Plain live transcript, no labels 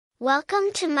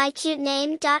Welcome to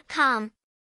mycutename.com.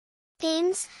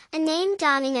 Ames, a name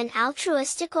donning an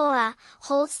altruistic aura,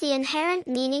 holds the inherent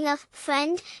meaning of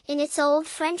friend in its old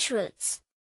French roots.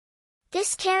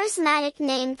 This charismatic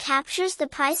name captures the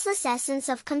priceless essence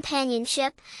of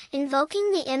companionship,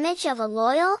 invoking the image of a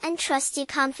loyal and trusty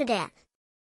confidant.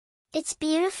 It's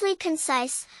beautifully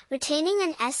concise, retaining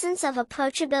an essence of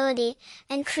approachability,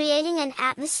 and creating an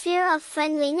atmosphere of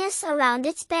friendliness around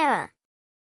its bearer.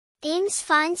 Ames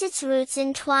finds its roots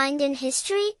entwined in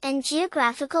history and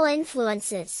geographical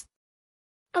influences.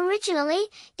 Originally,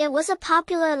 it was a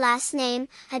popular last name,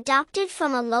 adopted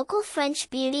from a local French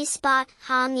beauty spot,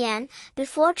 Ames,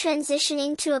 before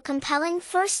transitioning to a compelling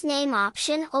first name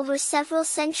option over several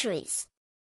centuries.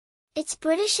 Its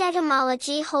British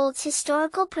etymology holds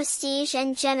historical prestige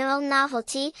and general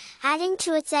novelty, adding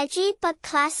to its edgy but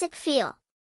classic feel.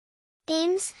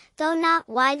 Ames, though not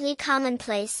widely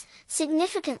commonplace,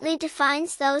 significantly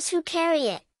defines those who carry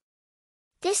it.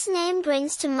 This name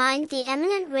brings to mind the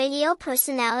eminent radio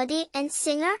personality and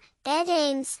singer, Ed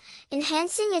Ames,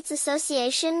 enhancing its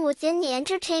association within the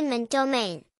entertainment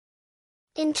domain.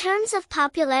 In terms of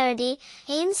popularity,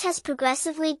 Ames has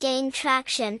progressively gained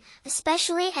traction,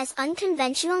 especially as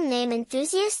unconventional name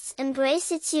enthusiasts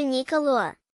embrace its unique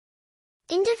allure.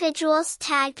 Individuals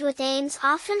tagged with Ames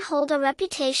often hold a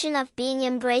reputation of being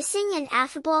embracing and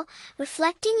affable,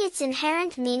 reflecting its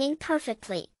inherent meaning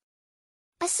perfectly.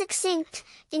 A succinct,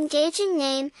 engaging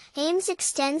name, Ames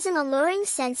extends an alluring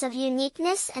sense of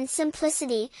uniqueness and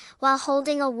simplicity, while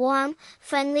holding a warm,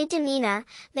 friendly demeanor,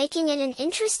 making it an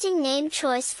interesting name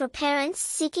choice for parents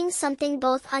seeking something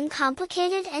both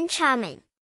uncomplicated and charming.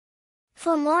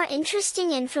 For more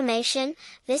interesting information,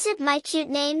 visit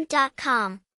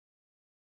mycutename.com.